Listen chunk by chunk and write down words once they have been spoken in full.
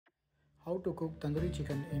How to cook tandoori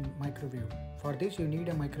chicken in microwave. For this you need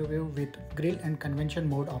a microwave with grill and convention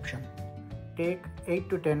mode option. Take 8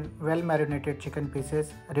 to 10 well marinated chicken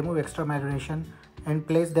pieces, remove extra marination and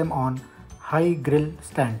place them on high grill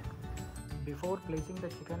stand. Before placing the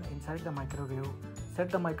chicken inside the microwave,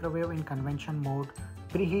 set the microwave in convention mode,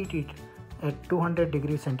 preheat it at 200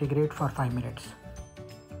 degrees centigrade for 5 minutes.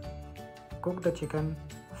 Cook the chicken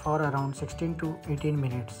for around 16 to 18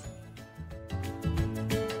 minutes.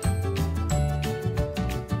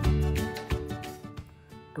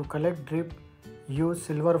 To collect drip, use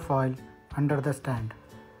silver foil under the stand.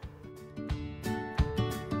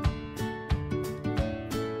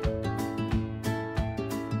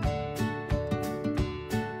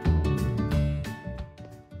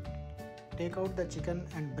 Take out the chicken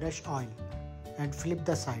and brush oil and flip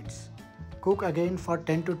the sides. Cook again for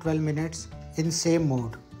 10 to 12 minutes in same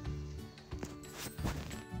mode.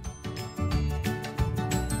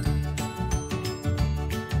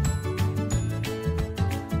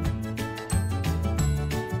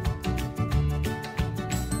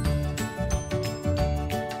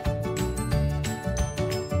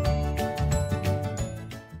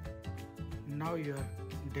 Now your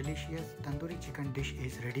delicious tandoori chicken dish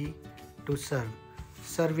is ready to serve.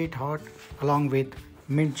 Serve it hot along with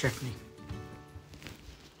mint chutney.